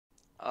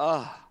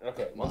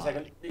Okay, 1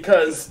 second.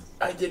 Because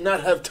I did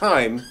not have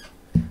time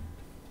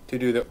to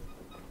do the...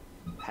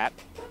 Hat?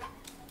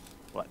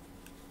 What?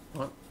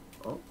 What?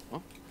 Oh.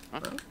 Huh?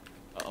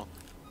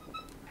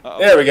 Uh-oh.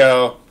 There we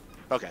go.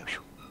 Okay.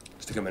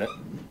 Just took a minute.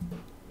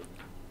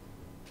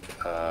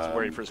 I was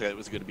worried for a second it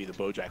was going to be the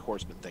BoJack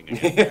Horseman thing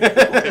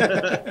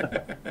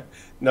again.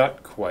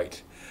 Not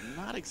quite.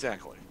 Not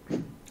exactly.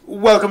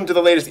 Welcome to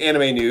the latest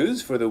anime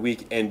news for the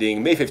week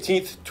ending May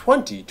 15th,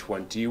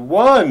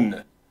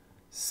 2021.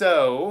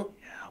 So,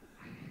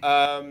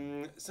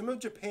 some of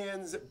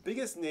Japan's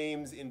biggest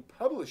names in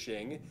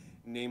publishing,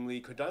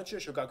 namely Kodansha,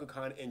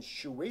 Shogakukan, and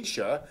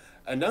Shueisha,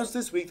 announced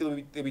this week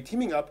that they'll be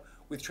teaming up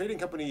with trading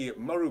company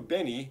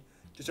Marubeni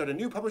to start a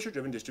new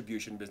publisher-driven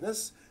distribution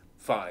business.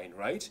 Fine,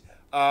 right?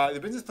 The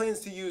business plans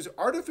to use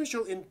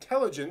artificial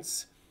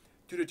intelligence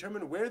to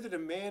determine where the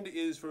demand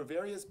is for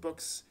various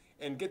books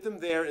and get them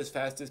there as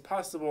fast as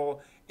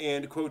possible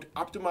and, quote,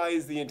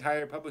 optimize the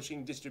entire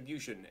publishing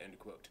distribution, end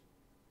quote.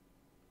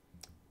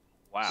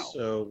 Wow.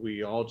 So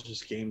we all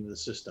just gamed the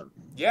system.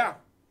 Yeah.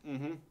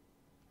 Mm-hmm.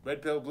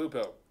 Red pill, blue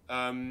pill.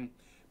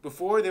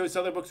 Before, they would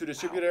sell their books to a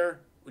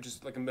distributor, which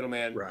is like a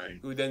middleman, right,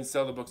 who would then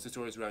sell the books to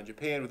stores around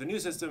Japan. With the new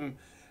system,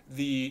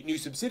 the new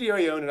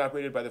subsidiary owned and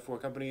operated by the four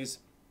companies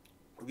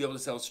will be able to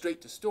sell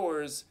straight to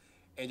stores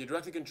and to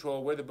directly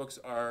control where the books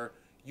are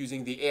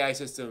using the AI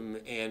system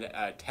and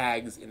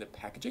tags in the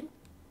packaging.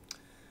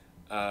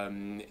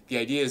 The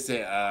idea is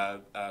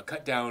to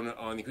cut down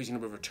on the increasing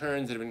number of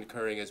returns that have been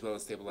occurring, as well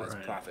as stabilize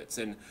profits.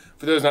 And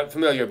for those not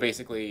familiar,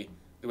 basically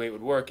the way it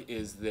would work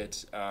is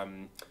that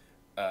an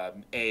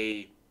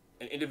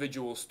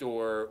individual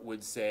store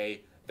would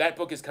say, that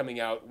book is coming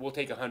out, we'll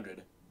take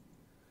 100.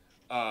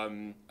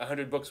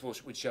 100 books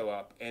would show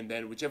up, and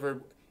then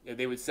whichever,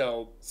 they would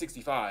sell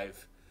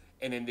 65,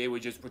 and then they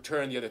would just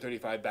return the other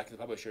 35 back to the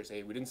publisher,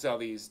 say, we didn't sell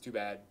these, too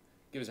bad,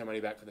 give us our money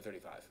back for the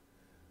 35.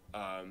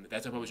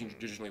 That's how publishing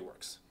traditionally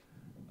works.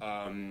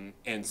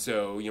 And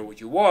so, what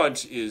you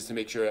want is to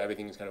make sure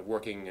everything is kind of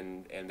working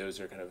and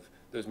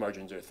those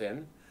margins are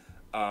thin.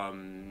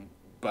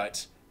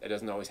 But that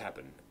doesn't always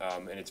happen.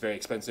 And it's very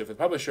expensive for the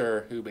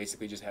publisher, who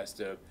basically just has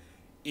to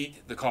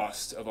eat the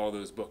cost of all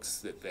those books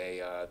that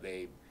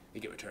they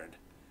get returned.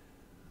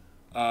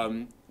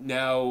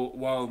 Now,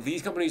 while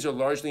these companies are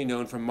largely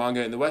known for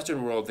manga in the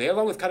Western world, they,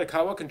 along with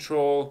Kadokawa,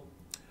 control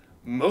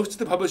most of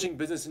the publishing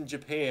business in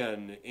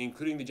Japan,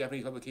 including the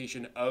Japanese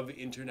publication of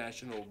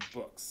international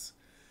books.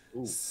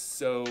 Ooh.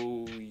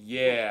 So,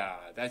 yeah,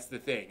 that's the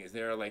thing, is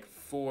there are like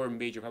 4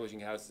 major publishing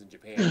houses in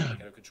Japan that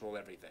kind of control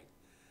everything.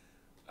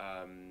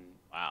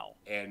 Wow.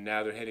 And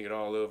now they're handing it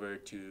all over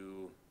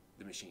to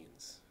the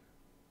machines.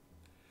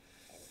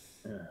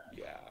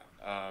 Yeah.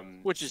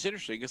 Which is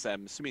interesting, because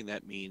I'm assuming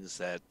that means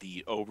that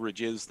the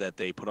overages that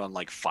they put on,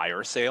 like,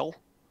 fire sale,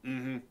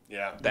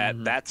 yeah,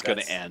 that's going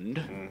to end.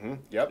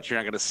 Yep. But you're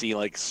not going to see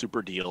like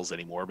super deals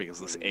anymore,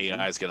 because this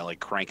AI is going to like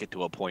crank it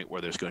to a point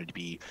where there's going to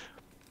be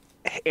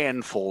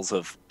handfuls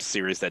of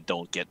series that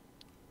don't get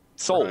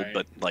sold,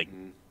 but like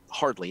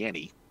hardly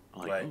any.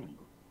 Like,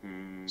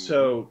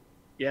 So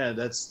yeah,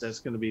 that's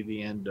going to be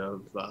the end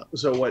of.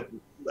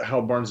 How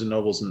Barnes and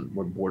Nobles and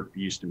what board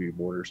used to be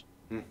Borders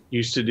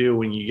used to do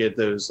when you get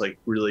those like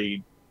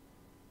really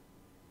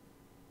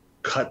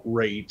cut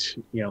rate,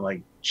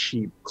 like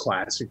cheap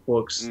classic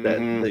books that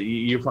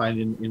you find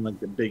in like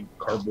the big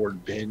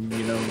cardboard bin,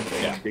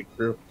 and dig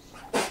through.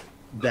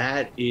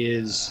 That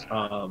is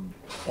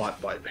bought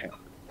by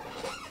pound.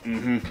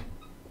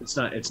 It's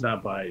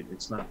not by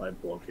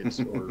book,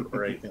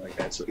 or anything like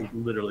that. So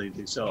literally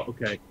they sell.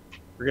 Okay,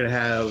 we're gonna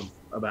have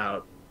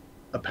about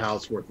a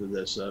pound's worth of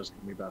this. So it's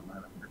gonna be about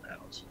 900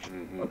 pounds.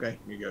 Okay,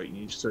 here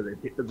you go. So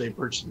they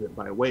purchase it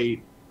by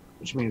weight,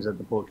 which means that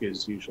the book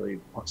is usually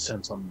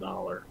cents on the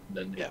dollar. And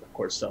then they, of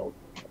course, sell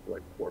for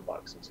like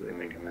 $4, and so they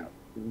make them out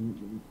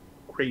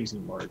crazy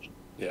margin.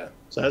 Yeah.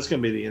 So that's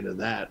going to be the end of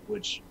that,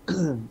 which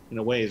in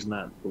a way is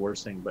not the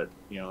worst thing. But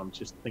I'm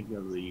just thinking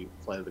of the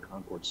Flight of the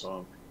Conchords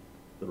song,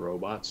 "The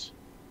Robots,"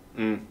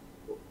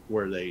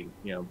 where they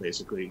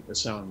basically a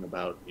song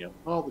about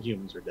all the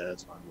humans are dead.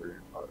 It's fine.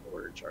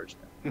 We're in charge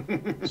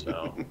now.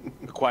 So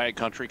The Quiet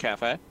Country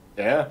Cafe.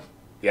 Yeah.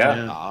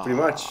 Pretty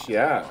much.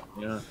 Yeah.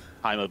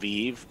 Time of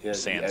Eve,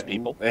 Sans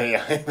people.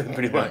 Yeah,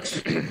 pretty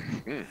much.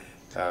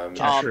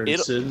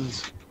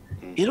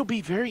 It'll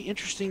be very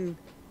interesting.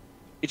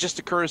 It just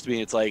occurs to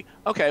me, it's like,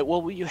 okay,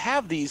 well, you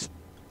have these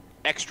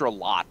extra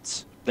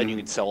lots that you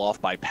can sell off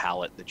by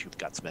pallet, that you've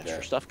got some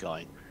extra stuff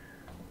going.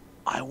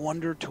 I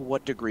wonder to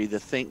what degree the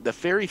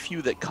very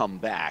few that come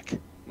back,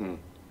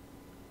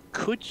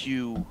 could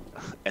you,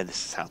 and this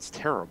sounds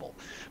terrible,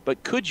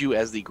 but could you,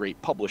 as the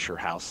great publisher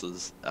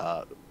houses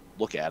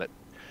look at it,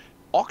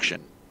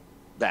 auction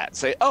that?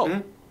 Say,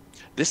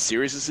 this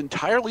series is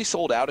entirely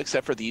sold out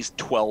except for these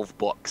 12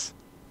 books.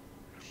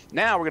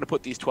 Now we're going to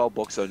put these 12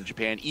 books on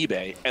Japan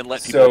eBay and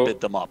let people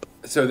bid them up.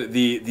 So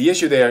the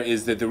issue there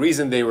is that the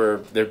reason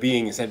they're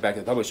being sent back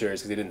to the publisher is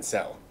because they didn't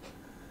sell.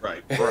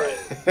 Right.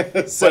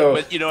 So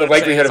but the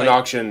likelihood of an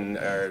auction,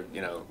 or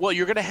Well,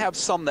 you're going to have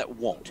some that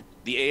won't.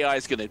 The AI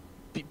is going to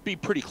be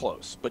pretty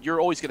close, but you're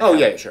always going to Oh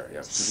have yeah, sure,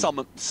 yeah.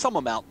 some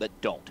amount that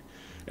don't.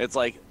 It's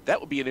like that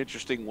would be an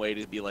interesting way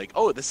to be like,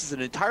 oh, this is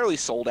an entirely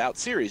sold out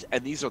series,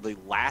 and these are the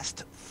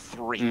last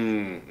 3.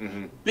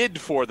 Mm-hmm. Bid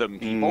for them,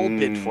 people.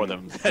 Bid for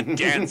them.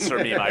 Dance for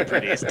me, my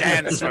pretties.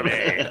 Dance for me.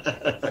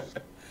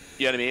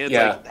 You know what I mean? It's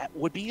like, that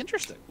would be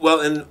interesting.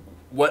 Well, and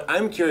what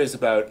I'm curious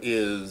about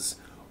is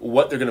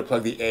what they're going to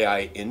plug the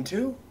AI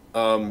into.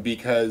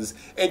 Because,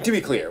 and to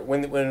be clear,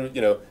 when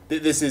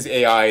this is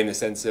AI in the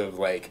sense of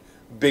like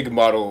big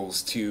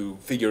models to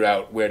figure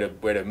out where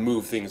to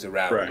move things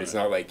around. Right. It's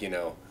not like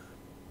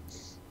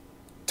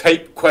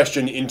type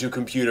question into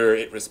computer,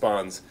 it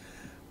responds.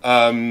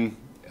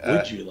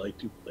 Would you like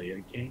to play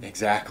a game?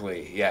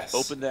 Exactly. Yes.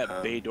 Open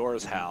that bay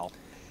doors, Hal.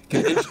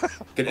 Can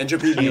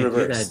entropy be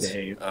reversed? That,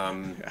 Dave.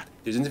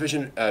 There's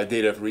insufficient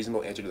data for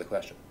reasonable answer to the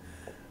question.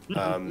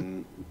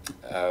 One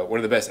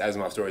of the best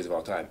Asimov stories of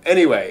all time.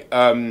 Anyway,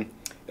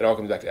 it all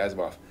comes back to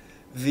Asimov.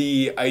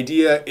 The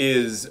idea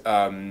is,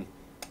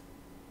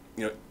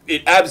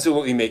 it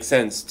absolutely makes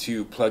sense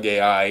to plug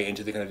AI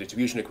into the kind of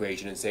distribution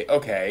equation and say,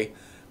 okay,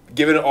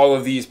 given all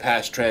of these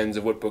past trends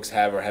of what books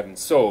have or haven't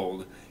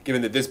sold,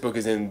 given that this book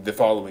is in the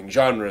following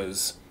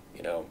genres,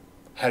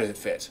 how does it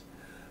fit?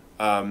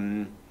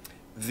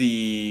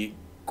 The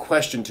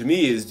question to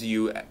me is, do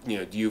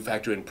you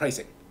factor in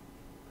pricing?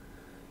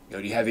 Do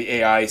you have the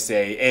AI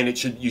say, and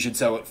you should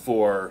sell it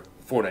for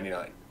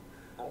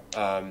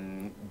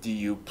 $4.99? Do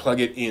you plug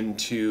it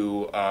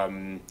into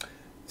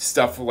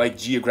stuff like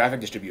geographic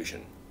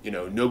distribution?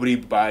 Nobody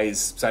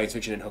buys science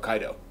fiction in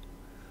Hokkaido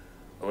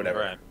or whatever.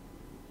 Right.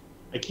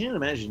 I can't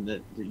imagine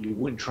that you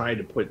wouldn't try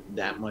to put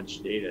that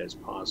much data as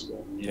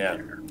possible in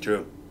there.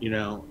 True.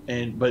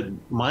 But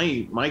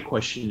my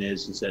question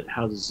is that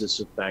how does this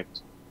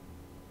affect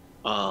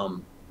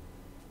online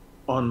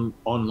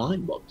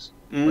books?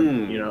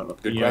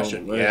 Good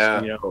question.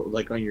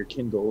 Like on your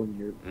Kindle and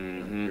your,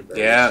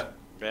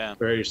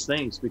 various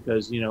things,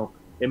 because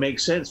it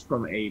makes sense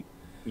from a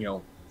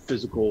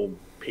physical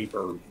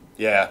paper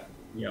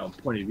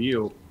point of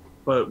view.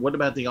 But what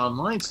about the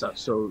online stuff?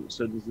 So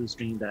does this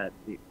mean that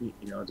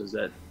does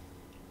that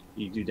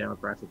you do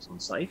demographics on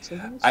sites?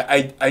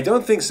 I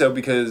don't think so,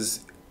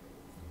 because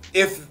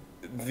if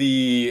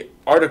the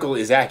article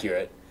is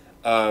accurate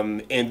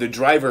and the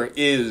driver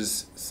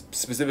is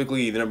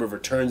specifically the number of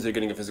returns they're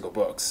getting in physical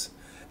books,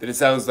 then it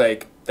sounds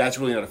like that's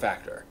really not a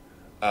factor.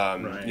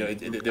 Right.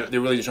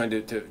 They're really just trying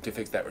to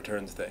fix that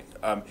returns thing.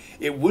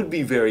 It would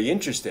be very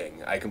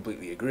interesting, I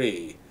completely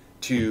agree,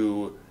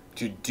 to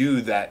do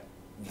that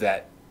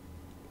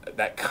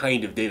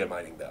kind of data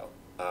mining, though,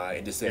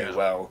 and to say,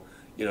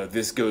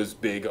 this goes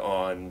big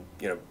on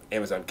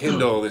Amazon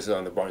Kindle, this is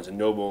on the Barnes and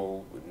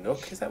Noble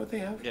Nook, is that what they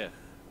have? Yeah.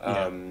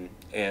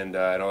 And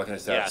all that kind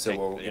of stuff.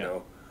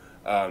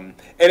 And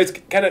it is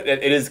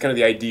kind of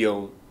the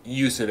ideal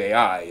use of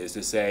AI is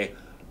to say,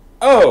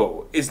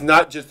 oh, it's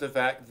not just the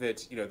fact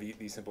that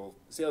these simple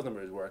sales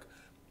numbers work.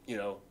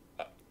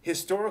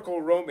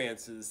 Historical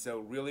romances sell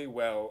really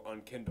well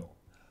on Kindle.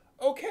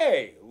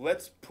 Okay,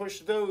 let's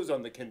push those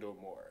on the Kindle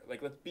more.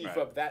 Like, let's beef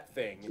up that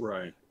thing,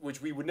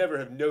 which we would never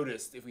have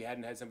noticed if we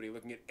hadn't had somebody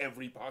looking at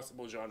every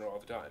possible genre all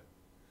the time.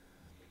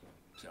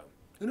 So,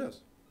 who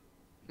knows?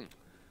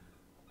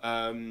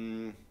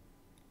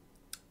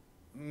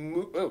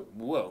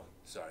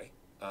 Sorry.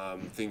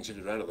 Things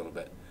shifted around a little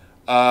bit.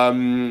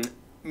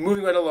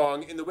 Moving right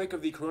along, in the wake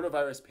of the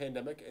coronavirus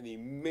pandemic and the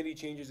many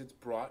changes it's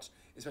brought,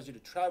 especially to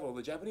travel,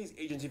 the Japanese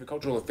Agency for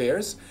Cultural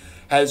Affairs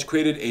has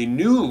created a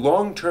new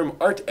long-term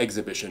art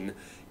exhibition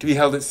to be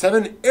held at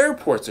 7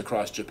 airports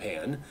across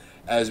Japan,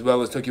 as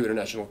well as Tokyo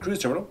International Cruise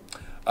Terminal,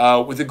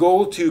 with the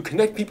goal to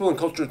connect people and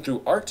culture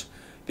through art.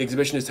 The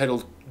exhibition is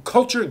titled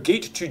Culture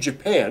Gate to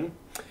Japan,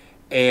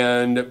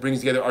 and brings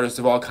together artists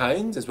of all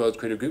kinds, as well as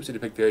creative groups to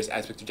depict various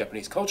aspects of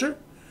Japanese culture.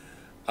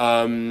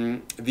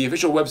 The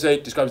official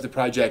website describes the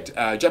project,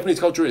 Japanese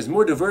culture is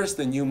more diverse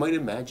than you might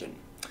imagine.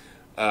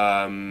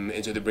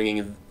 And so they're bringing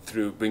in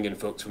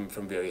folks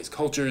from various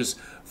cultures,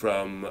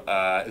 from,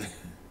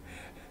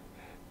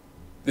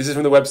 this is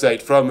from the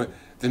website, from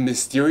the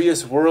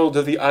mysterious world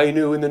of the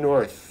Ainu in the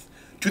north,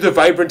 to the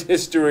vibrant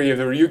history of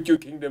the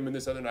Ryukyu Kingdom in the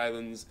southern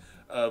islands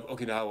of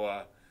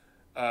Okinawa.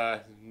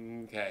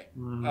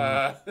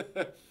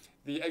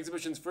 The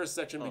exhibition's first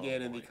section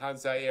began in the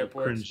Kansai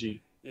airport.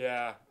 Cringy.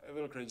 Yeah, a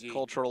little cringy.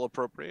 Cultural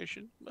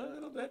appropriation. A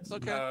little bit.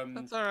 Okay,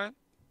 that's all right.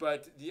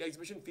 But the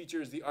exhibition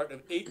features the art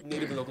of 8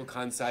 native and local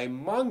Kansai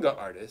manga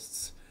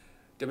artists,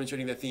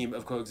 demonstrating the theme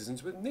of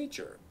coexistence with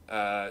nature.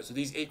 So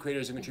these 8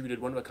 creators have contributed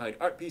one-of-a-kind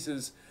art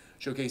pieces,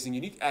 showcasing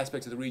unique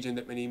aspects of the region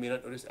that many may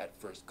not notice at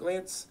first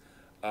glance.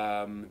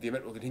 The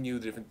event will continue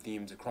the different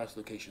themes across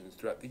locations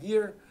throughout the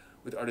year,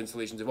 with art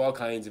installations of all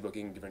kinds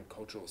evoking different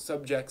cultural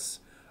subjects.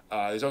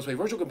 There's also a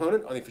virtual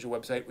component on the official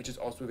website, which is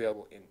also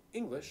available in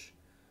English,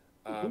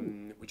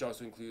 which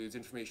also includes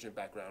information and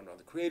background on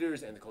the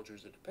creators and the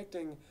cultures they're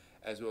depicting,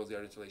 as well as the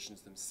art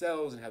installations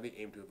themselves and how they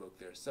aim to evoke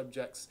their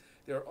subjects.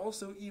 There are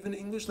also even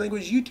English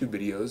language YouTube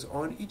videos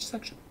on each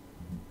section.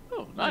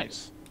 Oh,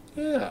 nice.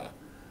 Yeah.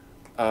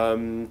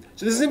 So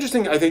this is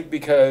interesting, I think,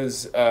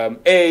 because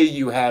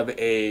you have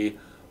a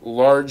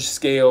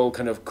large-scale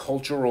kind of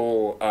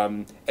cultural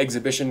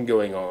exhibition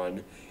going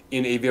on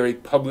in a very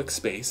public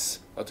space,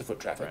 lots of foot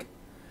traffic,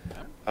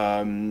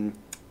 but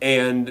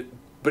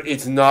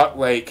it's not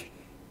like,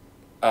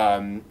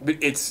 but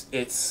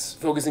it's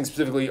focusing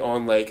specifically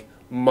on like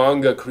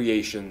manga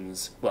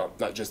creations. Well,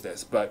 not just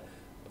this, but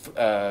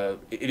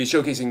it is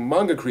showcasing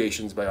manga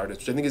creations by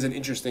artists, which I think is an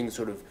interesting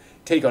sort of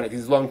take on it,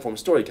 because it's long-form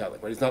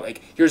storytelling, right? It's not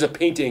like, here's a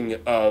painting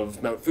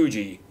of Mount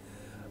Fuji,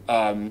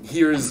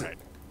 here's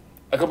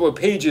a couple of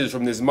pages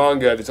from this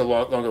manga that's a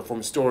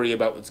longer-form story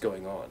about what's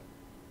going on.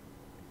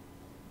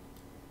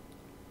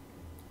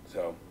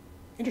 So,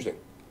 interesting.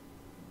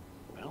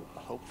 Well,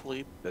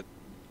 hopefully that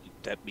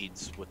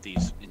means with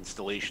these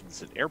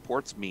installations at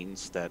airports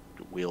means that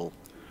we'll,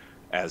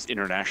 as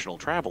international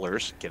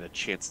travelers, get a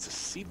chance to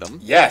see them.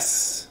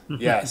 Yes,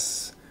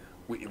 yes.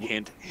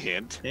 Hint,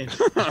 hint.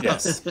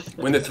 Yes.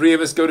 When the three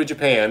of us go to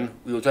Japan,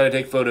 we will try to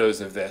take photos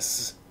of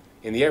this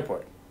in the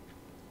airport.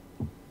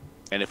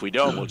 And if we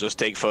don't, we'll just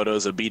take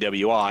photos of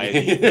BWI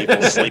and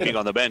people sleeping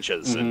on the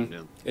benches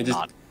and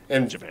not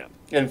in Japan.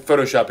 And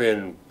Photoshop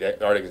in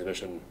the art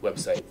exhibition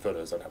website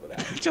photos on top of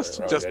that.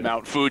 just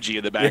Mount Fuji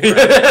in the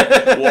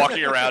background.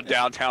 Walking around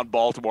downtown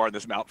Baltimore and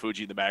this Mount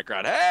Fuji in the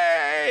background.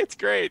 Hey, it's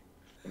great.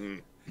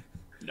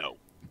 No.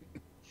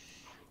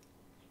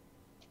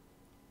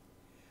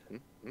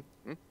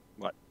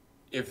 What?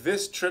 If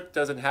this trip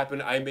doesn't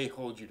happen, I may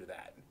hold you to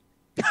that.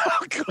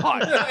 Oh,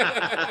 God.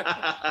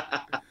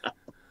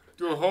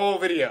 Do a whole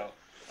video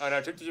on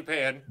our trip to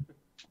Japan.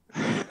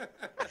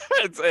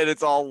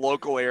 It's all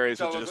local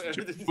areas with just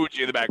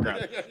Fuji in the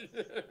background.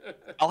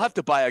 I'll have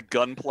to buy a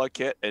gunpla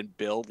kit and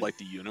build like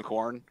the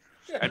unicorn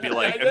and be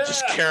like, and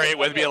just carry it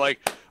with me,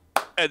 like,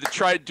 and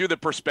try to do the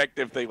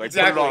perspective thing, like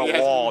exactly, put it on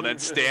a wall and then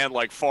stand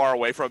like far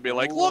away from it and be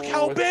like, look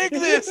how big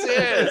this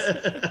is.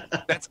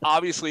 That's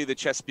obviously the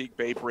Chesapeake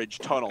Bay Bridge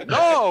Tunnel.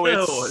 No,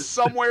 it's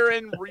somewhere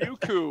in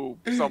Ryukyu,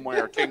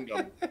 somewhere,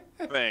 kingdom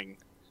thing.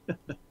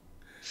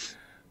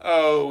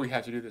 Oh, we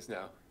have to do this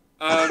now.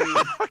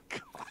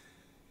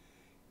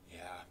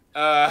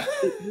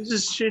 This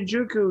is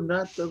Shinjuku,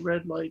 not the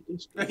red light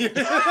district.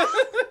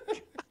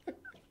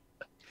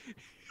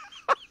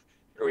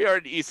 Here we are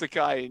in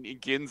Isekai in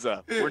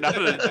Ginza. We're not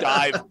at a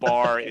dive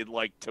bar in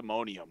like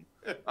Timonium.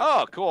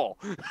 Oh, cool.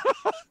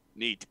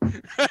 Neat.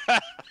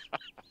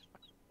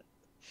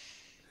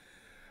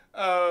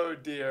 Oh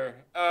dear.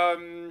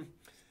 Moving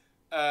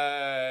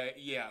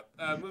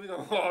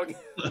along.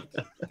 I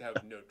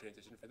have no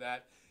transition for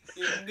that.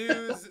 In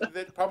news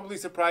that probably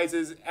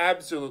surprises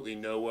absolutely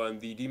no one,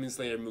 the Demon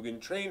Slayer Mugen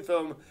Train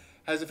film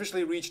has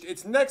officially reached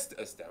its next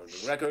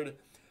astounding record.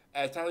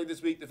 As tallied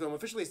this week, the film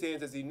officially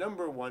stands as the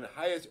 #1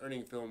 highest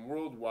earning film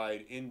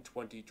worldwide in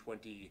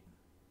 2020,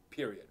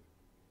 period.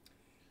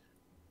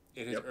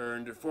 It has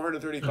earned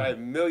 $435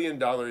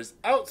 million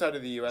outside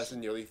of the U.S. and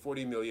nearly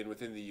 $40 million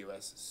within the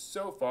U.S.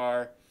 so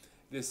far.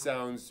 This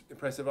sounds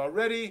impressive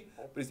already,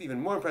 but it's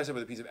even more impressive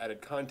with a piece of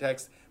added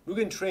context.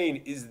 Mugen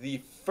Train is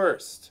the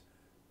first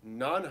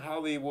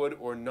non-Hollywood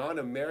or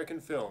non-American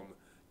film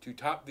to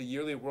top the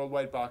yearly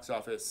worldwide box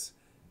office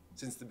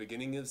since the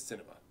beginning of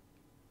cinema.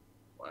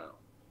 Wow.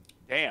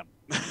 Damn.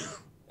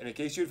 And in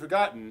case you had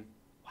forgotten,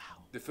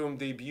 the film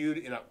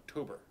debuted in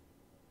October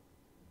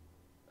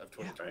of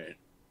 2020.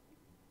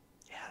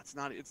 Yeah,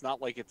 it's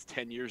not like it's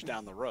 10 years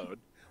down the road.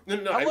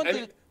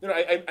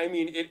 I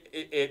mean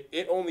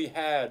it only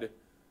had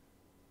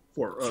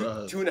for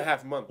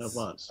 2.5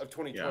 months of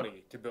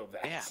 2020 to build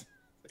that.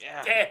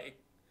 Yeah. Dang.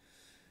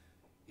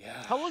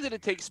 Yeah. How long did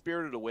it take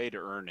Spirited Away to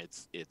earn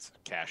its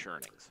cash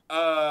earnings?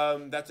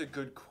 That's a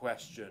good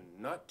question.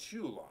 Not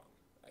too long,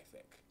 I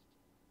think.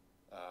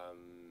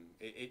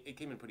 It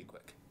came in pretty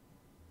quick.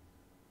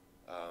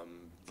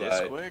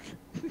 This quick?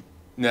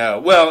 No.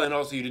 Well, and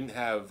also you didn't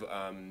have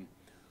well,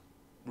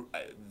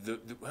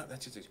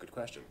 that's just a good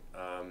question.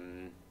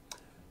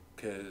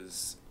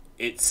 Because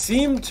it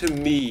seemed to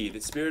me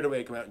that Spirited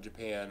Away came out in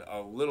Japan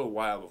a little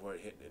while before it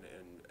hit in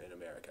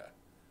America.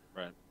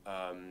 Right.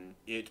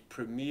 It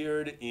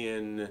premiered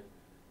in...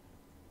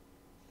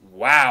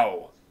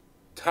 Wow!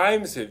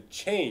 Times have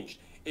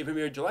changed. It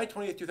premiered July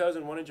 20th,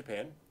 2001 in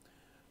Japan.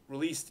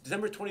 Released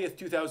December 20th,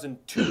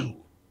 2002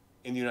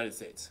 in the United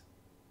States.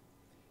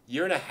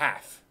 Year and a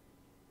half.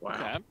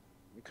 Wow.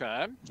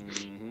 Okay.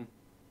 Mm-hmm.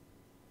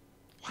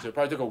 So it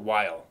probably took a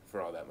while for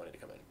all that money to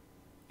come in.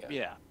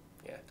 Yeah.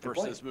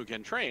 Versus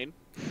Mugen Train.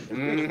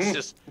 Mm-hmm. It's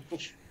just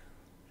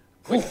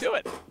quick to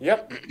it.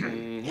 Yep.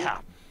 Mm-hmm.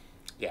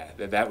 Yeah.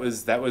 That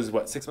was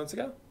what, 6 months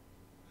ago?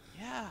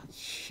 Yeah.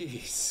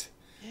 Jeez.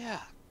 Yeah.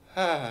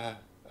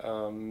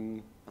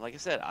 Like I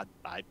said,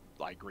 I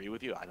agree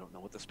with you. I don't know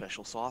what the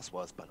special sauce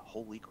was, but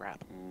holy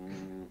crap.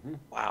 Mm-hmm.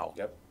 Wow.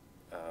 Yep.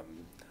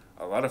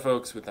 A lot of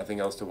folks with nothing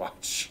else to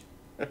watch.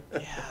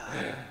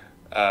 Yeah.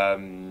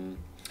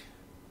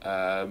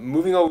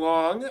 Moving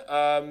along,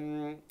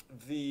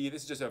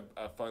 this is just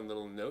a fun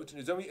little note.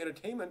 Nozomi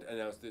Entertainment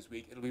announced this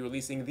week it'll be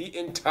releasing the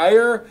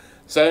entire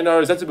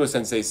Sayonara Zetsubo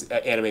Sensei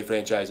anime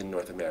franchise in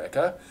North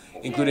America,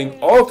 including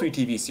all 3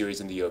 TV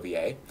series in the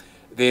OVA.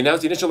 They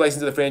announced the initial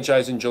license of the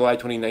franchise in July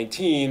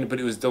 2019, but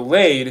it was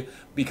delayed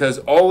because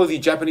all of the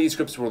Japanese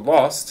scripts were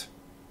lost.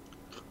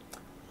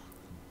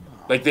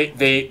 Like,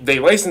 they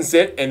licensed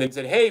it and then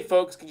said, hey,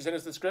 folks, can you send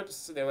us the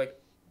scripts? And they're like,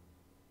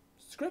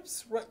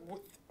 scripts? What?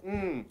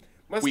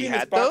 Must We be in this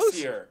had box those?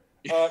 here.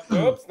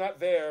 Nope, it's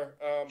not there.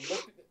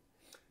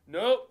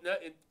 Nope, no,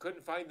 it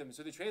couldn't find them.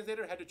 So the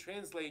translator had to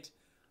translate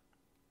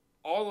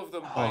all of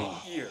them by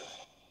ear.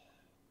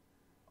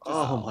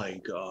 Oh my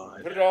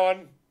god. Put it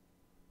on.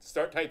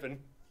 Start typing.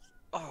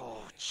 Oh,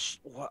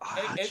 what?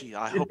 And- Gee,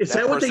 I hope is that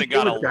that what person they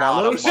got do a with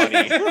lot of Gallows?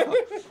 money.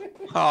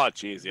 Oh,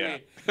 jeez, yeah.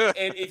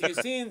 And if you've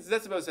seen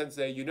Zetsubo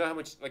Sensei, you know how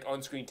much like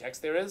on-screen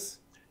text there is.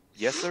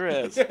 Yes, there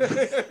is.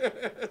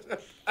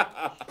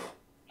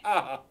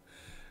 Oh,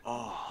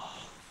 wow.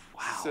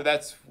 So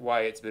that's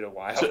why it's been a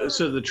while.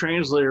 So the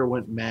translator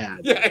went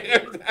mad. Yeah.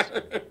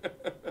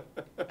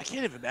 I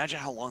can't even imagine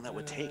how long that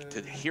would take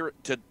to hear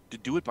it, to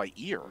do it by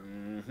ear.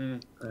 Mm-hmm.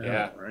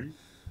 Yeah. Right.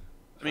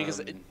 I mean,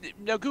 because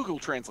now Google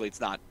Translate's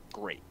not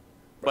great,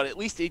 but at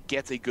least it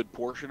gets a good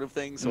portion of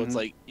things. So it's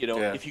like,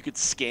 if you could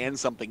scan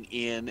something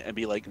in and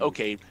be like,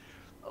 okay,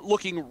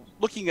 looking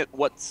at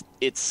what's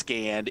it's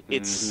scanned,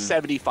 it's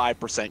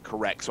 75%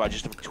 correct. So I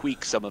just have to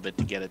tweak some of it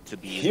to get it to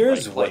be in the right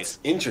place. What's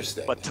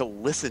interesting. But to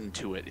listen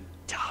to it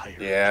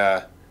entirely.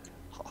 Yeah.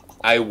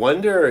 I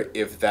wonder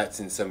if that's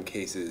in some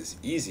cases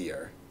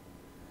easier,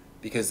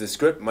 because the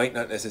script might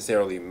not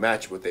necessarily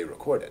match what they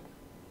recorded.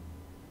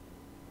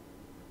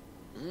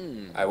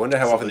 I wonder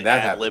how often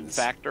that happens. Ad-lib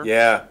factor?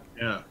 Yeah.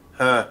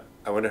 Huh.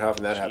 I wonder how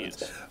often that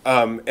happens.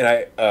 And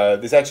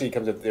this actually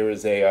comes up. There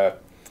was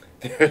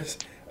there's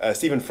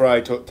Stephen Fry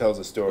tells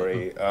a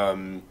story.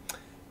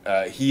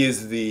 He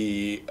is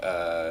the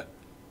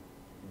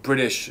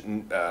British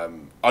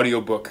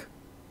audiobook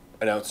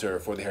announcer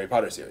for the Harry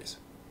Potter series.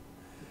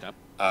 Yep.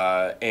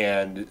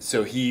 And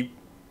so he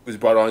was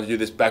brought on to do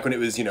this back when it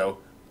was,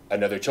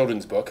 another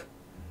children's book.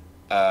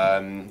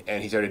 And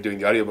he started doing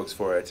the audiobooks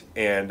for it.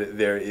 And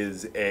there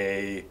is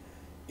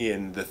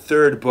in the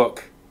 3rd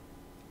book,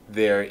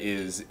 there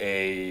is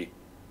a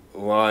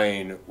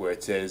line where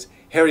it says,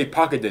 Harry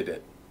pocketed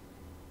it.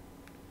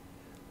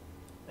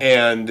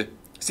 And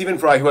Stephen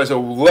Fry, who has a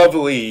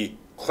lovely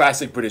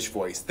classic British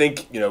voice,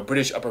 think,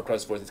 British upper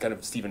crust voice, it's kind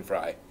of Stephen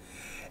Fry.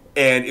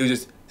 And it was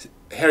just,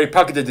 Harry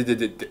pocketed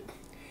it.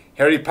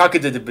 Harry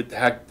pocketed it.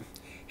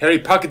 Harry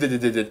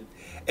pocketed it.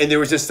 And there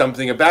was just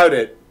something about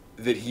it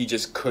that he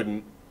just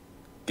couldn't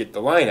get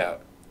the line out.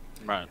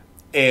 Right.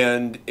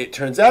 And it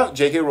turns out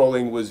J.K.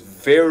 Rowling was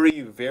very,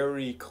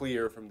 very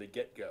clear from the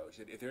get-go. She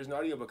said, if there's an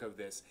audiobook of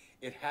this,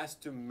 it has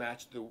to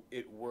match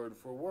it word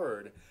for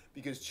word,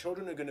 because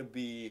children are going to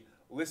be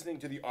listening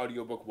to the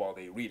audiobook while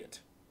they read it.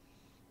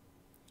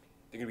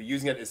 They're going to be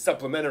using it as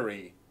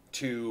supplementary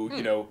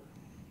to,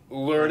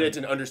 learn it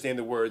and understand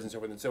the words and so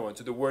forth and so on.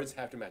 So the words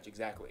have to match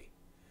exactly.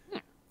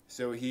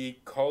 So he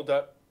called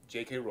up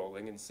J.K.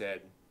 Rowling and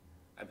said,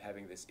 I'm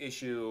having this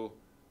issue.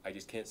 I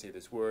just can't say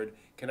this word.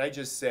 Can I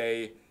just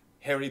say,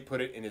 Harry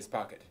put it in his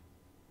pocket?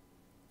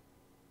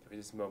 There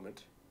was this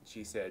moment.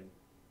 She said,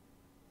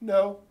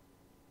 no.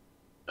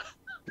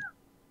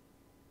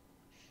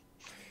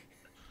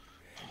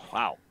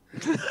 Wow.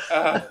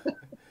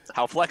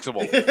 How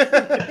flexible.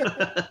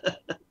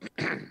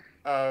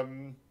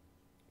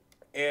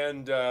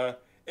 And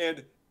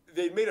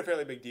they made a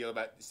fairly big deal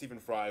about Stephen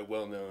Fry,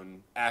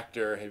 well-known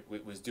actor,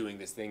 was doing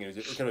this thing. It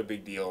was kind of a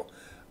big deal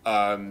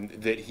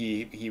that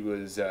he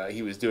was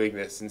doing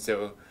this, and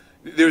so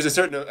there was a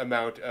certain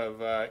amount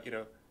of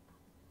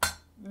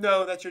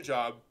no, that's your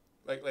job.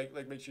 Like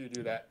make sure you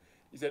do that.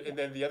 He said, and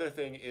then the other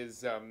thing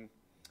is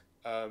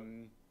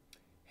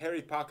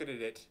Harry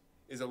pocketed it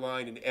is a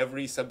line in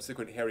every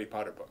subsequent Harry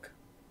Potter book.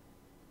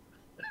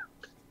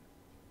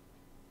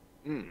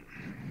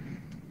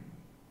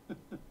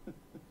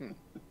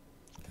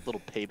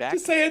 Little payback.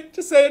 Just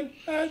saying.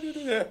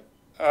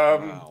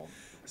 Wow.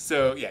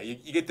 So yeah,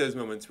 you get those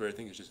moments where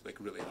things are just like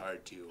really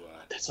hard to.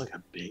 That's like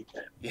a big.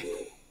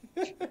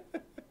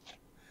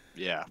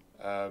 Yeah.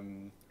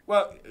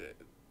 Well,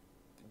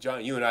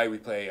 John, you and I, we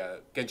play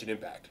Genshin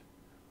Impact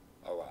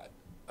a lot,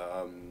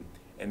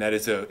 and that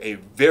is a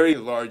very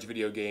large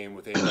video game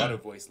with a lot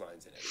of voice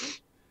lines in it.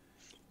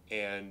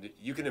 And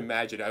you can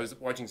imagine, I was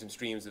watching some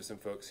streams of some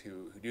folks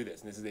who do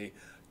this, and this is a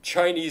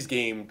Chinese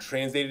game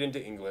translated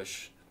into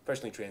English,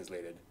 professionally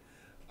translated,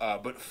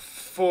 but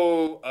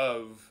full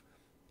of,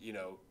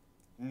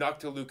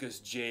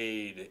 Noctilucus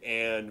Jade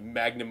and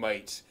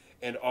Magnemite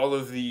and all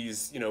of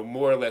these,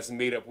 more or less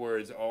made-up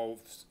words all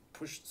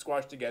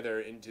squashed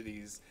together into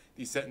these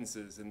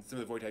sentences. And some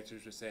of the voice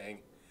actors were saying,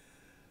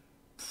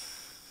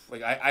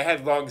 like, I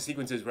had long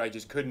sequences where I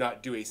just could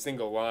not do a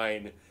single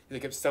line. They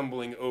kept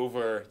stumbling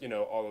over,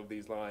 all of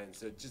these lines.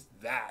 So just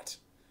that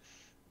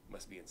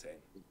must be insane.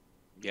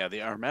 Yeah, the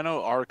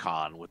Armeno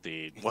Archon with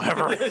the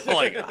whatever.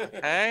 Like,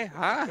 hey,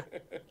 huh?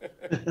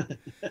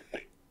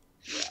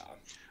 Yeah.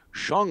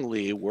 Shang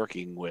Li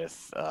working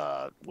with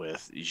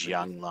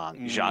Jian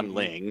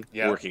Ling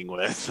Yeah. working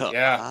with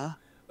Yeah.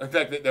 In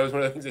fact, that was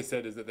one of the things they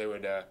said is that they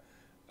would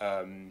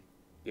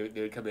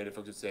come in and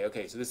folks would say,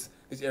 okay, so this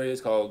area is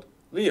called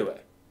Liyue.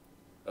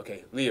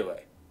 Okay, Liyue.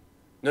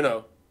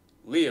 No,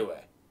 Liyue.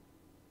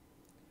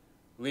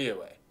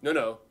 Liyue.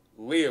 No,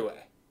 Liyue.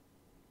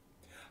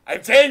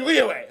 I'm saying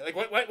Liyue. Like,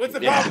 what's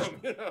the problem?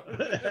 You know?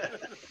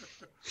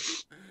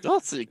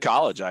 Well, in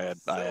college, I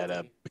had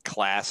a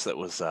class that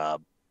was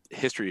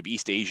history of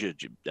East Asia,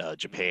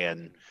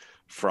 Japan,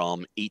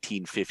 from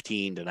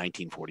 1815 to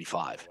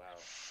 1945, Wow.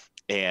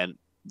 and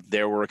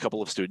there were a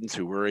couple of students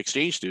who were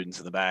exchange students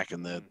in the back,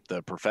 and the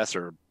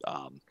professor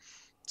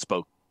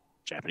spoke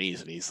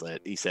Japanese, and he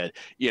said,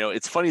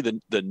 it's funny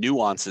the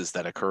nuances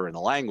that occur in the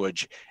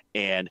language,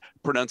 and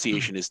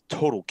pronunciation is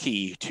total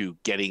key to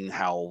getting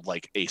how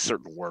like a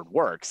certain word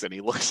works. And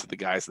he looks at the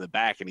guys in the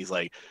back and he's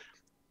like,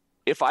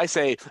 if I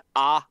say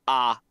we're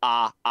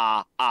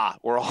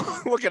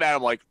all looking at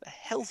him like, the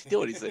hell's he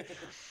doing? He's like,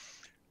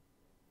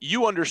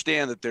 you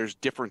understand that there's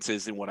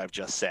differences in what I've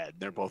just said.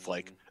 They're both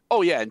like,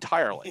 oh yeah,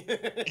 entirely.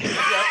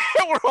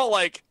 We're all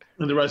like,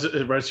 and the rest of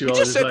you all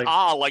just said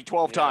like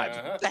 12 times.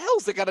 What the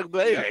hell's it gotta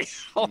be?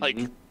 I'm like,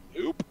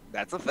 nope,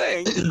 that's a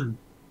thing.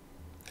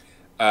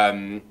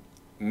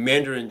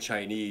 Mandarin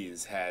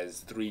Chinese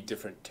has 3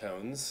 different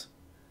tones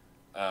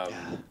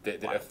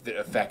that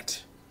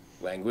affect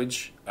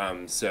language.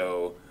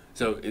 So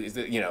is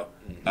it,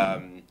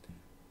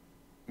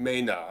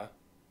 mei na,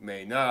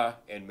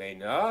 and mei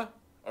na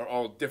are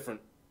all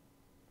different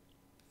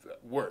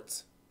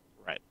words.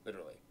 Right.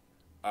 Literally.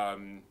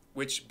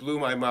 Which blew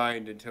my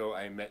mind until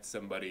I met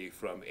somebody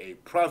from a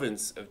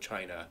province of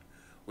China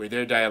where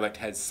their dialect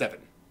has 7.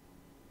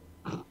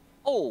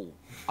 Oh,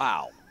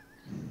 wow.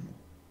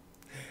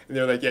 And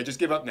they're like, yeah, just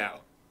give up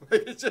now.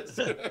 It's just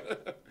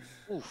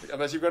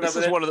unless you've grown up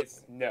with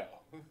it, no.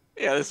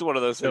 Yeah, this is one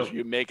of those things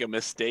you make a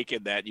mistake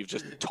in that you've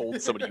just told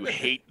somebody you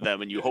hate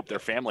them and you hope their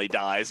family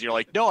dies. And you're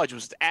like, no, I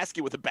just asked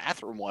you what the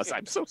bathroom was.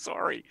 I'm so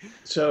sorry.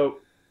 So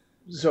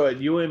at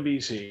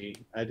UMBC,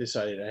 I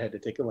decided I had to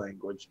take a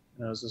language,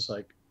 and I was just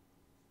like,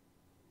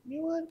 you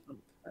know what?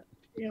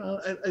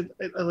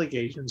 I like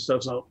Asian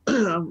stuff, so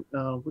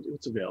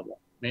what's available?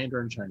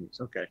 Mandarin Chinese.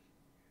 Okay.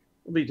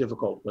 It'll be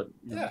difficult, but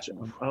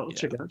I'll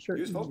check it out. Sure.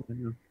 Useful.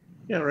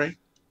 Yeah, right.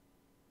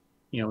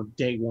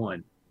 Day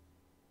one,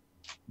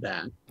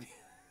 that,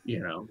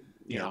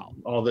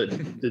 all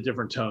the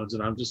different tones,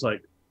 and I'm just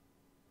like,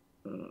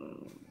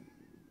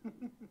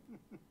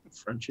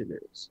 French it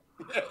is.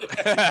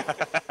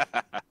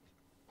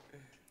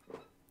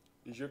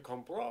 Je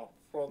comprends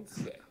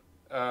français.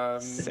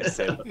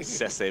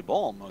 C'est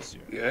bon,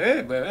 monsieur.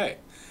 Yeah.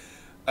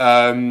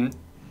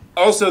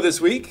 Also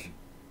this week,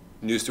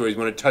 news stories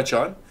we want to touch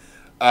on.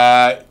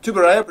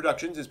 Tubaraya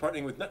Productions is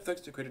partnering with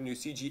Netflix to create a new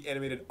CG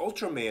animated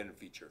Ultraman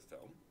feature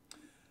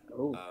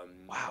film.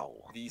 Wow.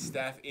 The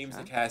staff aims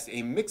to cast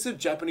a mix of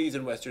Japanese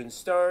and Western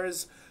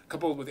stars,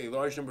 coupled with a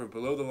large number of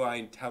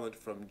below-the-line talent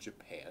from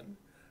Japan.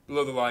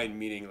 Below-the-line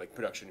meaning like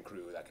production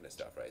crew, that kind of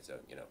stuff, right? So,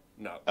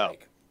 not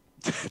like...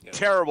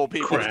 terrible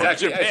people from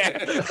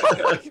Japan.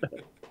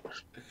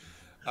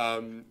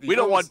 We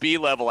don't want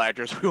B-level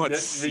actors. We want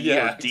C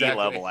or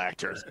D-level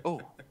actors. Oh,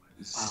 wow.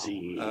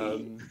 C.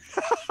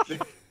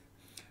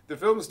 The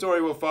film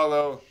story will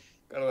follow,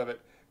 gotta love it,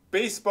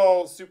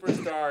 baseball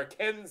superstar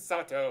Ken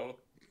Sato,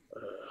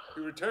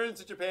 who returns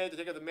to Japan to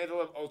take up the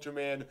mantle of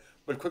Ultraman,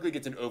 but quickly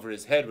gets in over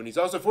his head when he's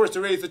also forced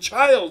to raise the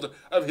child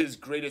of his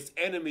greatest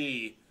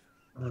enemy,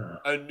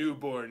 a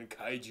newborn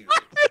kaiju.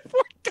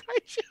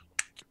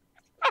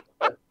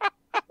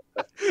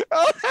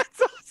 Oh,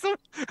 that's awesome.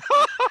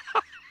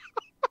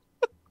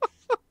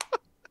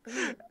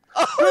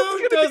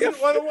 Who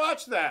doesn't want to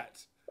watch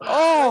that?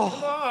 Oh,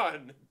 come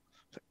on.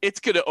 It's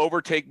going to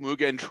overtake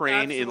Mugen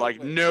Train in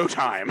like no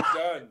time.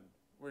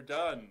 We're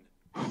done.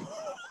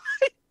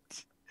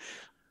 What?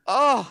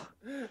 Oh,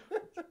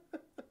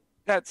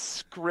 that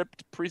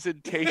script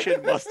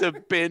presentation must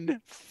have been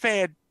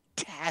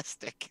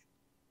fantastic.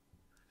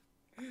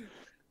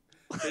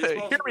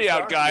 Hear me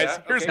out, guys.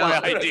 Yeah, Here's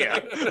my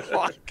idea.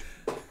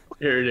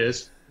 Here it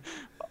is.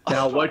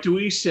 Now, what do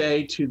we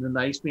say to the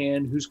nice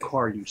man whose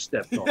car you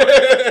stepped on?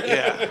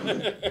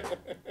 Yeah.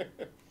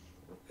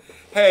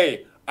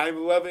 Hey,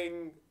 I'm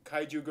loving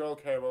Kaiju Girl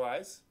Caramel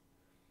Eyes.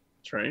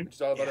 That's right.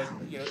 It's all about a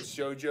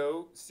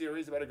shoujo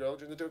series about a girl who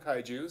turns into a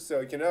kaiju, so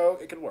it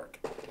can work.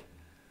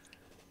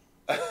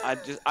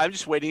 I'm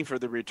just waiting for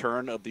the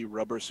return of the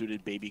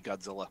rubber-suited baby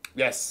Godzilla.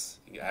 Yes,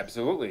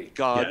 absolutely.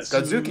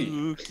 Godzuki.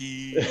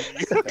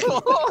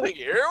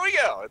 Here we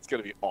go. It's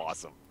gonna be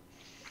awesome.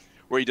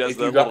 Where he does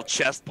the little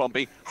chest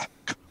pumping.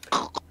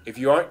 If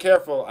you aren't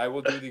careful, I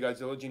will do the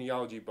Godzilla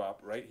genealogy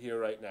bop right here,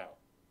 right now.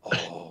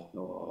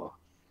 Oh.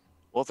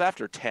 Well, it's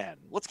after 10.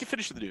 Let's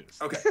finish the news.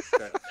 Okay.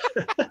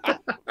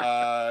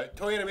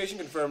 Toei Animation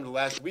confirmed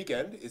last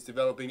weekend is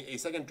developing a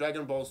second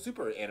Dragon Ball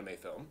Super anime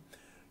film.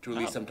 to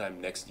release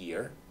sometime next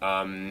year.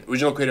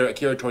 Original creator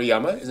Akira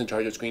Toriyama is in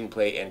charge of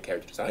screenplay and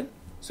character design.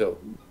 So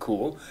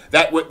cool.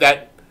 That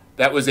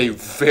was a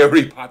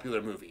very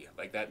popular movie.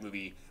 Like that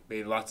movie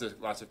made lots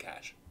of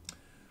cash.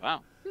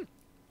 Wow.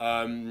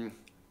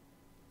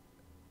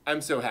 I'm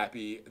so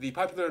happy. The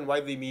popular and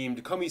widely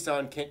memed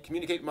Komi-san Can't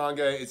Communicate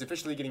manga is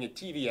officially getting a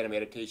TV anime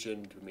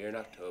adaptation to premiere in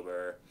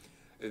October.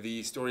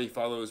 The story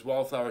follows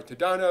Wallflower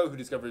Tadano, who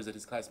discovers that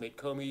his classmate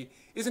Komi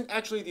isn't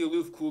actually the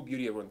aloof, cool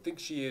beauty everyone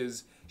thinks she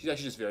is. She's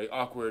actually just very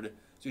awkward,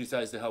 so he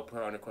decides to help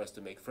her on a quest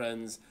to make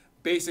friends.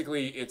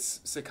 Basically, it's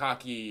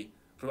Sakaki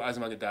from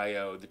Azumanga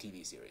Daioh, the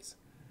TV series.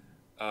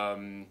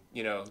 And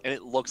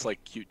it looks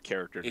like cute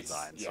character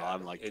design, so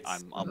I'm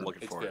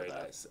looking forward to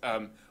that. It's very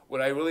nice.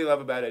 What I really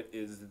love about it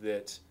is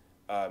that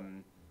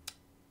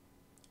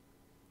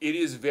it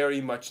is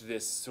very much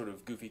this sort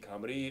of goofy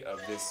comedy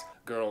of this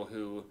girl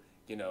who,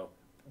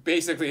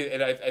 basically,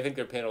 and I think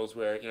there are panels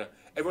where,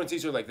 everyone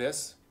sees her like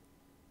this,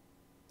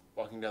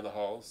 walking down the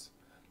halls,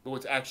 but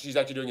what she's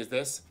actually doing is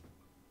this.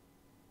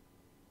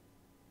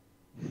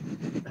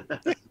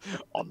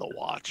 On the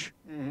watch.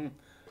 Mm-hmm.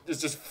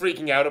 Just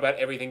freaking out about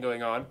everything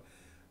going on.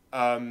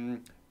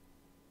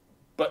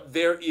 But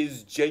there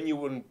is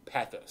genuine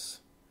pathos.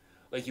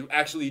 Like, you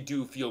actually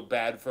do feel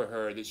bad for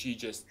her that she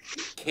just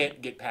can't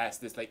get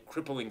past this, like,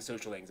 crippling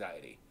social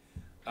anxiety.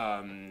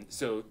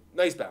 So,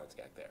 nice balance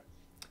act there.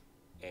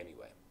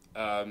 Anyway.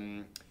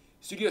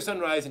 Studio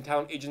Sunrise and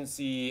talent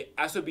agency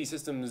Asobi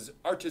Systems'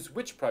 Artist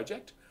Witch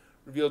project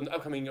revealed an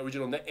upcoming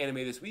original net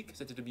anime this week,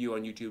 set to debut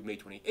on YouTube May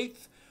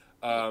 28th.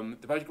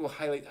 The project will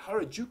highlight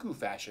Harajuku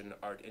fashion,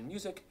 art, and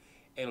music,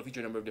 and will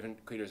feature a number of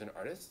different creators and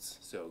artists,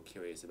 so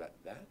curious about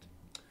that.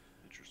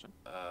 Interesting.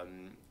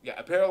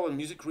 Apparel and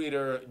music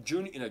creator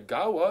Jun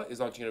Inagawa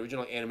is launching an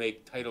original anime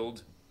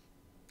titled,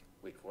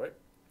 wait for it,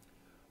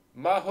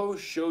 Maho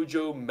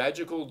Shoujo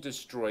Magical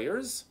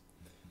Destroyers,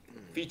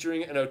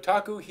 featuring an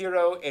otaku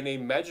hero and a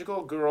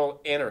magical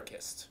girl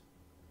anarchist.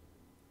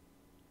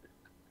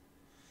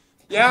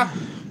 Yeah,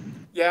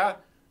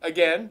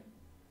 again.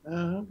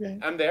 Okay.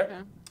 I'm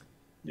there.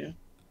 Yeah.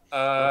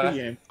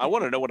 I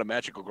want to know what a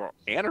magical girl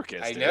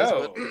anarchist is. I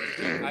know.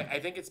 I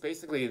think it's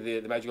basically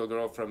the magical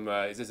girl from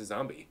Is This a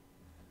Zombie?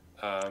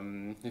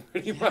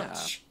 Pretty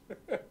much.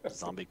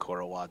 Zombie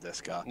Korowa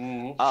desu ka.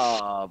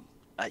 Mm-hmm.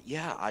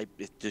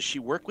 Does she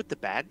work with the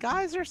bad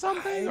guys or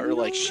something? Or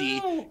like she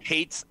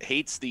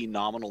hates the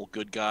nominal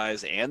good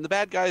guys and the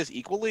bad guys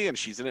equally, and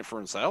she's in it for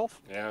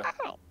herself? Yeah. I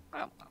don't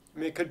know. I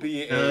mean, it could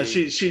be.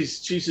 She's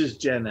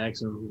just Gen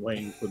X and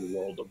waiting for the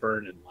world to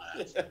burn and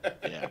last.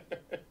 Yeah.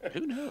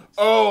 Who knows?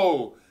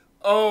 Oh!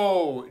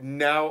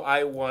 Now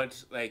I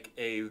want like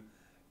a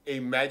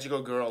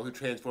magical girl who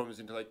transforms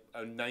into like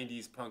a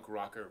 '90s punk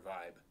rocker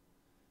vibe.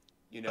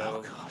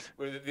 Oh God.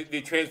 Where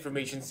the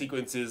transformation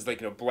sequences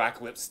like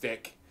black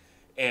lipstick,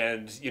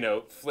 and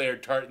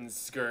flared tartan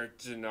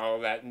skirt and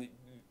all that, and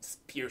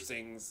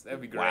piercings.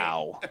 That'd be great.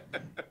 Wow.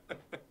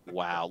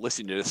 Wow.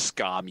 Listening to this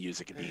ska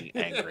music and being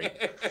angry.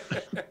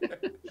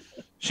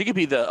 She could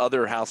be the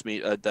other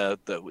housemate.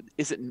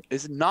 Is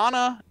it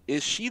Nana?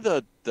 Is she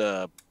the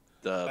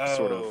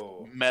sort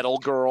of metal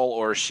girl,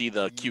 or is she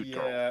the cute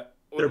girl?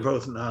 They're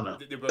both Nana.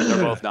 They're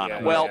both Nana.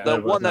 Yeah, well, yeah.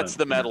 the one that's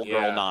the metal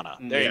girl, Nana.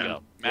 There you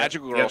go.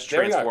 Magical Girls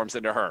transforms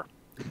into her.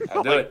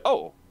 I'll do it.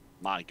 Oh,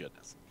 my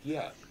goodness.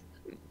 Yeah.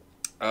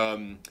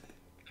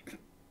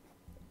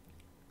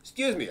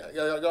 Excuse me. I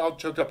got all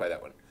choked up by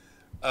that one.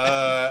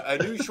 A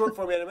new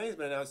short-form anime has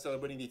been announced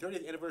celebrating the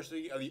 30th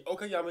anniversary of the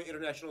Okayama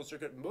International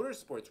Circuit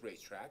Motorsports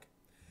Racetrack.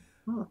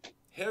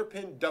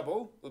 Hairpin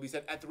Double will be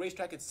set at the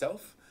racetrack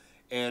itself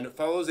and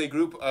follows a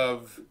group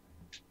of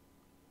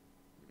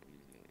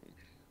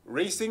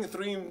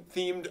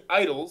racing-themed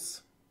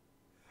idols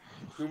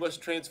who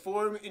must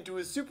transform into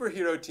a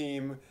superhero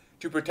team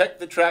to protect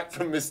the track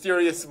from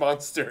mysterious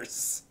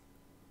monsters.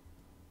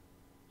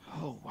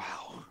 Oh,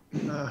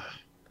 wow.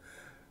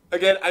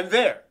 Again, I'm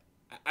there.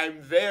 I'm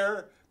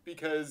there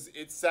because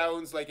it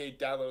sounds like a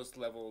Dallos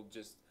level,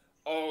 just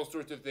all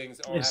sorts of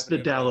things. It's the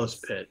Dallos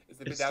pit. It's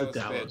the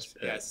Dallos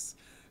pit. Yes.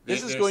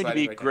 This is going to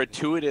be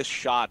gratuitous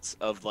shots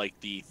of like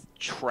the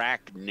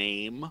track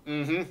name.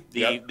 Mm-hmm.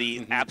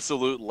 The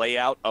absolute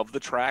layout of the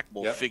track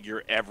will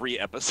figure every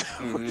episode.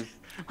 Mm-hmm.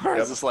 Where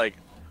it's just like,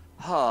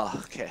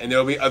 okay. And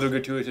there'll be other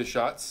gratuitous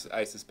shots,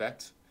 I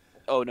suspect.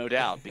 Oh, no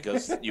doubt,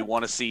 because you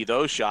want to see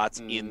those shots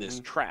in this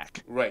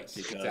track. Right,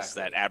 because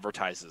that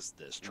advertises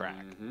this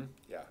track. Mm-hmm.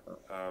 Yeah.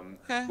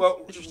 Okay.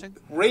 Well, interesting.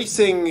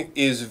 Racing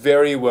is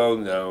very well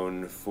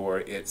known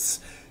for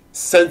its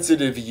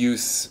sensitive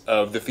use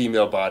of the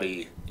female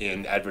body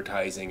in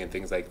advertising and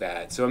things like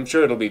that. So I'm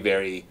sure it'll be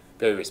very,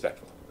 very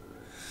respectful.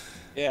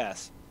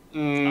 Yes.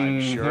 Mm-hmm.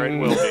 I'm sure it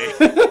will be.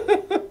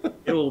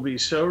 It will be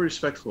so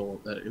respectful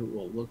that it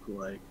will look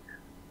like...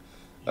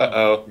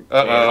 Oh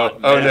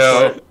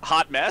no.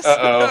 Hot mess?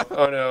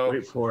 Oh no.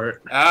 Wait for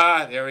it.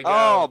 There we go.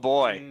 Oh,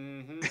 boy.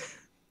 Mm-hmm.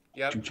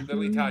 Yep,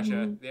 Lily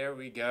Tasha. There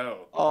we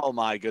go. Oh,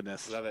 my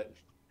goodness. Love it.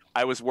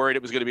 I was worried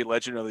it was going to be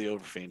Legend of the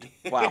Overfiend.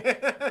 Wow.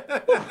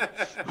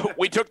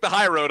 We took the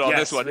high road on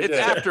this one. It's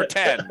after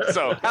 10,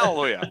 so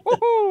hallelujah.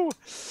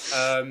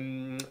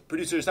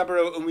 Producer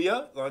Saburo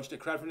Umiya launched a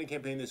crowdfunding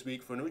campaign this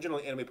week for an original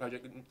anime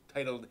project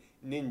titled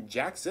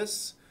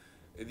Ninjaxis.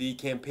 The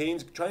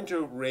campaign's trying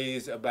to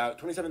raise about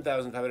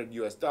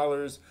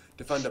 $27,500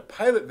 to fund a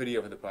pilot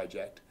video for the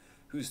project,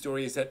 whose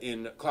story is set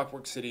in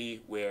Clockwork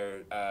City,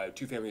 where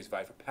two families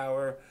vie for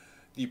power.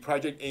 The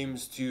project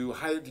aims to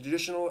highlight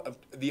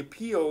the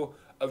appeal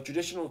of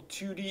traditional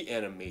 2D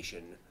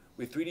animation,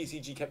 with 3D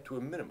CG kept to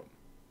a minimum,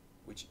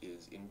 which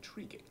is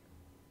intriguing.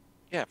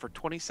 Yeah, for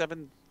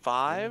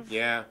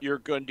 $27,500, you're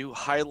going to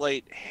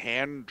highlight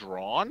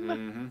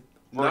hand-drawn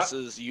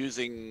versus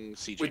using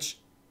CG. Which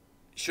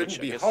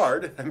shouldn't be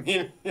hard. I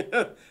mean,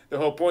 the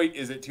whole point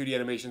is that 2D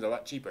animation is a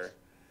lot cheaper.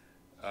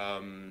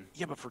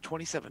 Yeah, but for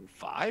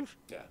 $27,500,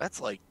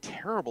 that's like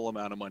terrible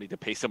amount of money to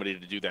pay somebody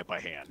to do that by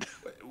hand.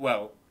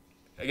 Well,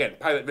 again,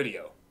 pilot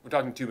video. We're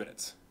talking 2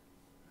 minutes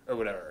or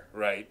whatever,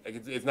 right?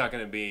 Like it's not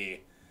going to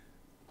be.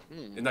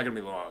 It's not going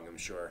to be long, I'm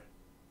sure.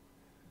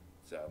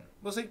 So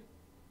we'll see.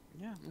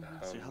 Yeah,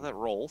 we'll see how that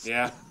rolls.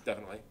 Yeah,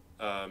 definitely.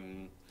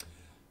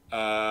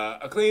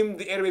 Acclaimed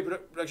the anime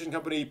production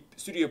company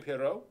Studio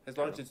Pierrot has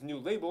launched its new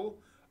label.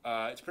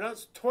 It's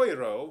pronounced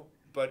Toiro,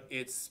 but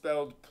it's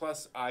spelled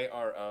plus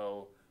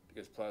IRO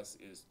because plus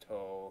is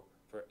to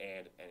for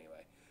and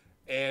anyway.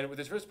 And with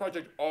its first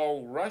project,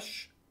 All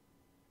Rush,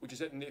 which is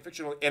set in a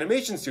fictional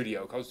animation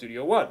studio called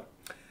Studio One.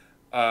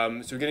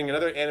 So we're getting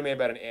another anime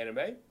about an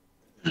anime.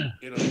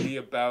 It'll be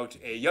about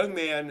a young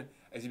man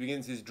as he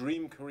begins his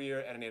dream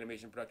career at an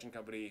animation production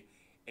company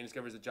and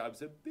discovers the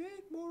job's a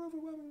bit more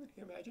overwhelming than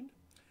he imagined.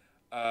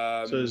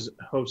 So his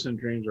hopes and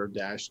dreams are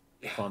dashed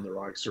on the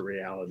rocks of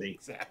reality.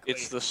 Exactly.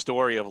 It's the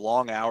story of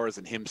long hours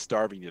and him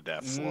starving to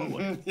death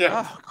slowly.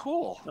 Yeah. Oh,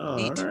 cool. Oh,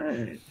 neat. all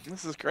right.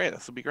 This is great.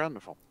 This will be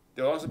wonderful.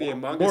 There'll also be a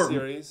manga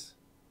series.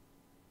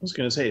 I was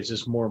going to say, it's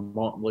just more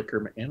malt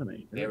liquor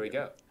anime. There we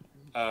go.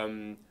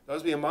 There'll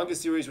also be a manga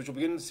series which will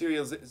begin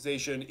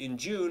serialization in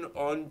June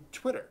on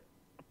Twitter.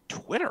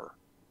 Twitter?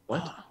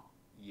 What?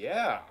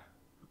 Yeah.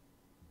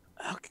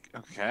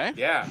 Okay.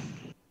 Yeah.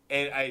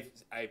 And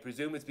I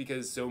presume it's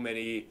because so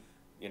many,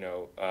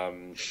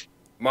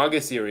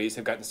 manga series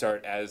have gotten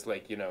started as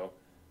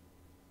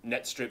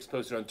net strips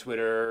posted on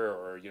Twitter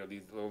or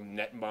these little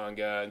net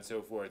manga and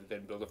so forth.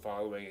 Then build a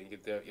following and you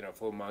get the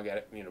full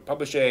manga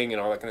publishing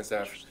and all that kind of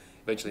stuff.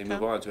 Eventually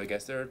move on. So I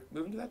guess they're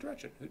moving to that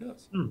direction. Who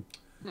knows?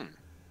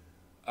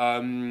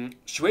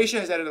 Shueisha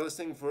has added a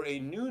listing for a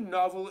new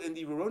novel in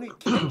the Rurouni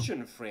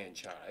Kenshin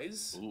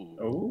franchise.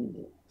 Oh.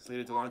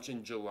 Slated to launch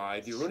in July,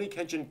 the Rurouni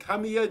Kenshin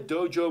Kamiya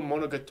Dojo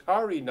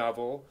Monogatari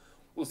novel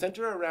will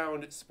center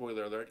around,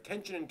 spoiler alert,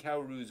 Kenshin and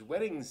Kaoru's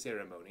wedding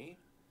ceremony.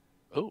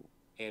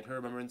 And her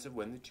remembrance of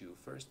when the two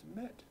first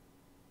met.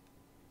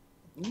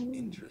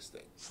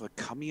 Interesting. So the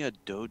Kamiya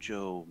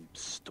Dojo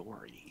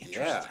story.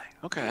 Interesting.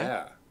 Yeah. Okay.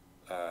 Yeah.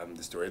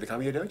 The story of the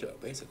Kamiya Dojo,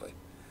 basically.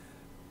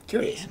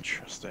 Curious.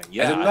 Interesting.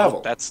 Yeah, as a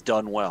novel. That's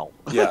done well.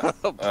 Yeah.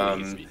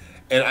 Please.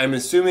 And I'm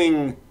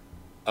assuming,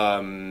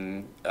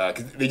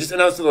 cause they just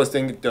announced the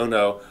listing, don't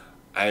know.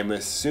 I'm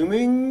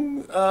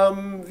assuming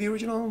the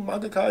original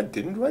mangaka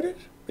didn't write it.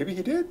 Maybe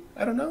he did.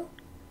 I don't know.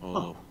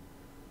 Oh.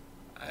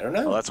 I don't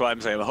know. Well, that's why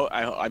I'm saying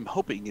I'm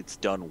hoping it's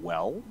done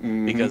well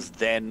because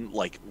then,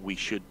 we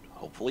should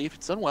hopefully, if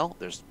it's done well,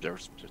 there's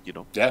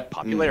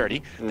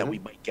popularity that we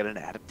might get an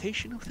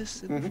adaptation of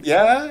this.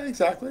 Yeah,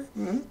 exactly.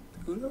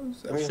 Who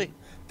knows? We'll see.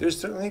 There's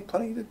certainly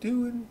plenty to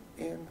do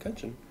in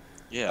Kenshin.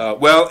 Yeah.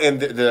 And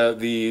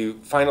the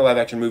final live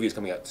action movie is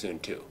coming out soon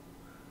too.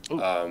 So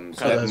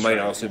that might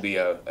also be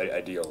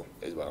a deal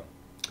as well.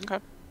 Okay.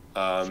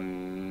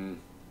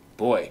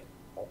 Boy,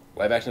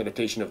 live action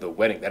adaptation of The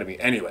Wedding. That'd be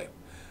anyway.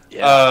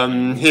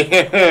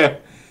 Yeah.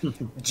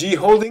 G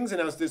Holdings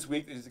announced this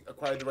week that it has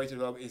acquired the right to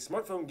develop a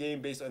smartphone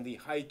game based on the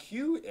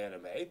Haikyuu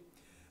anime.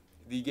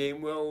 The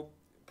game will,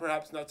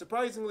 perhaps not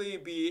surprisingly,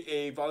 be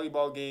a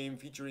volleyball game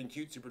featuring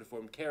cute, super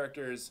deformed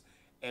characters,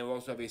 and will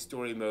also have a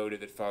story mode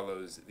that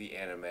follows the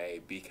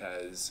anime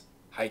because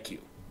Haikyuu.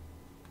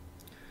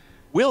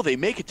 Will they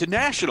make it to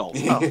nationals?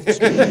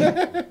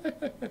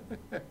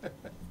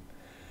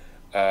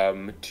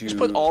 Just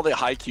put all the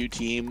Haikyuu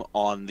team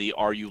on the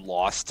Are You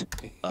Lost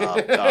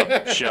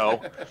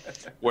show,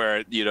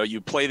 where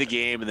you play the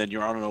game and then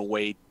you're on an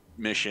away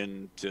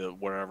mission to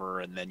wherever,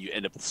 and then you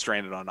end up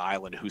stranded on an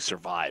island. Who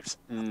survives?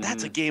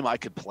 That's a game I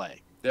could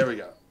play. There we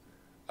go.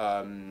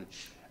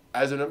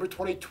 As of number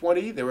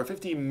 2020, there were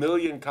 50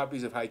 million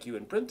copies of Haikyuu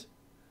in print,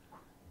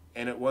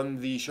 and it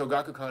won the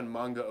Shogakukan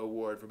Manga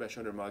Award for Best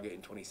Shonen Manga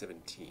in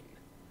 2017.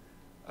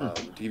 To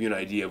give you an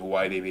idea of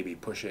why they may be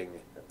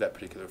pushing that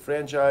particular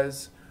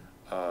franchise.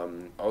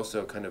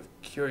 Also kind of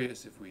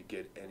curious if we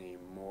get any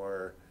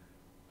more,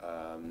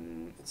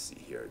 let's see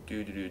here,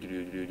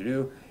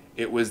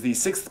 It was the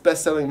 6th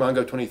best-selling manga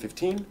of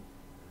 2015,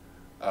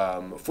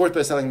 4th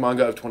best-selling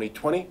manga of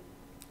 2020,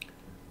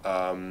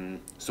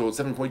 sold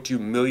 7.2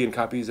 million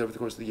copies over the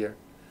course of the year.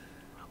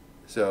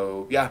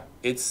 So, yeah,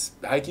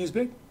 Haikyuu's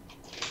big.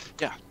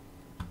 Yeah.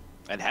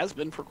 and has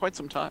been for quite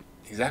some time.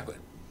 Exactly.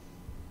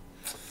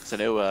 So I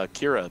know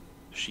Kira,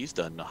 she's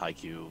done a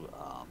Haikyuu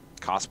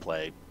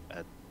cosplay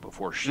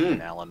before she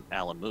and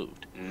Alan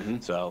moved.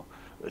 So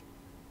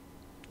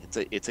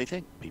it's a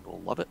thing.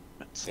 People love it.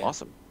 It's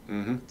awesome.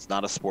 It's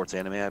not a sports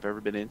anime I've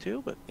ever been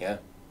into, but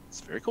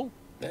it's very cool.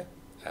 Yeah,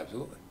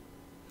 absolutely.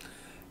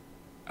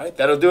 All right,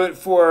 that'll do it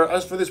for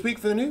us for this week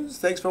for the news.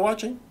 Thanks for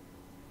watching.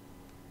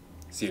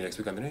 See you next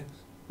week on the news.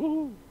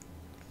 Woo-hoo.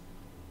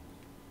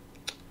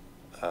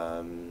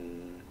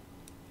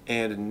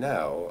 And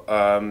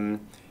now,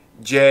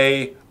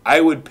 Jay,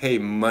 I would pay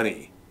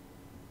money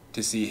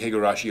to see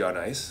Higurashi on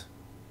ice.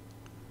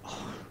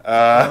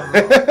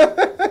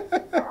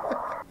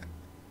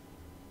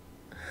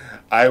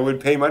 I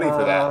would pay money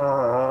for that.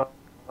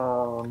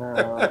 Oh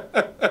no!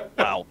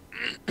 Wow.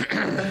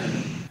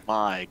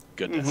 My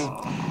goodness.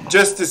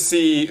 Just to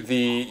see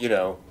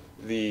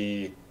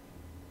the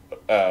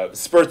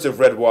spurts of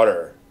red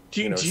water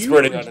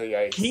squirting onto the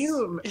ice. Can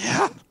you?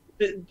 Yeah.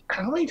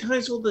 How many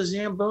times will the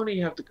Zamboni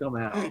have to come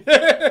out?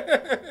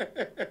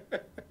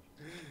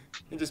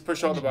 And just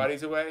push all the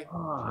bodies away?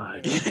 Oh,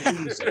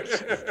 Jesus.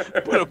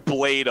 Put a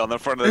blade on the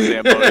front of the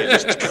Zamboni and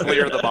just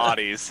clear the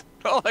bodies.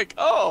 Like,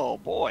 oh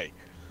boy.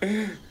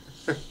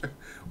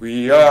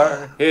 We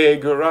are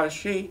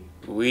Higurashi.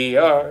 We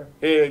are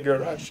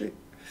Higurashi.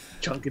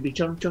 Chunkity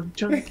chunk chunk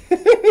chunk.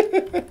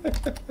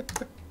 The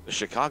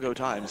Chicago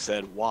Times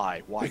said,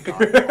 why? Why God?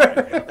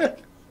 Why?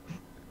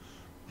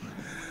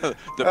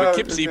 The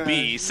Poughkeepsie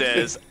Bee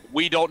says,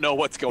 we don't know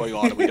what's going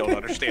on and we don't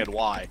understand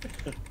why.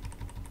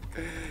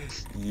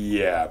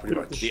 Yeah, pretty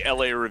much. The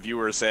LA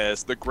Reviewer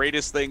says, the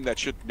greatest thing that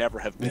should never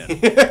have been.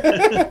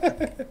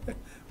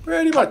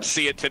 Pretty Come much.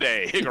 see it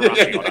today,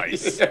 Higurashi on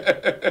ice.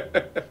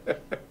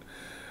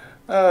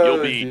 Oh,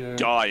 You'll be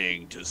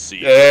dying to see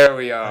it. There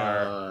we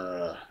are.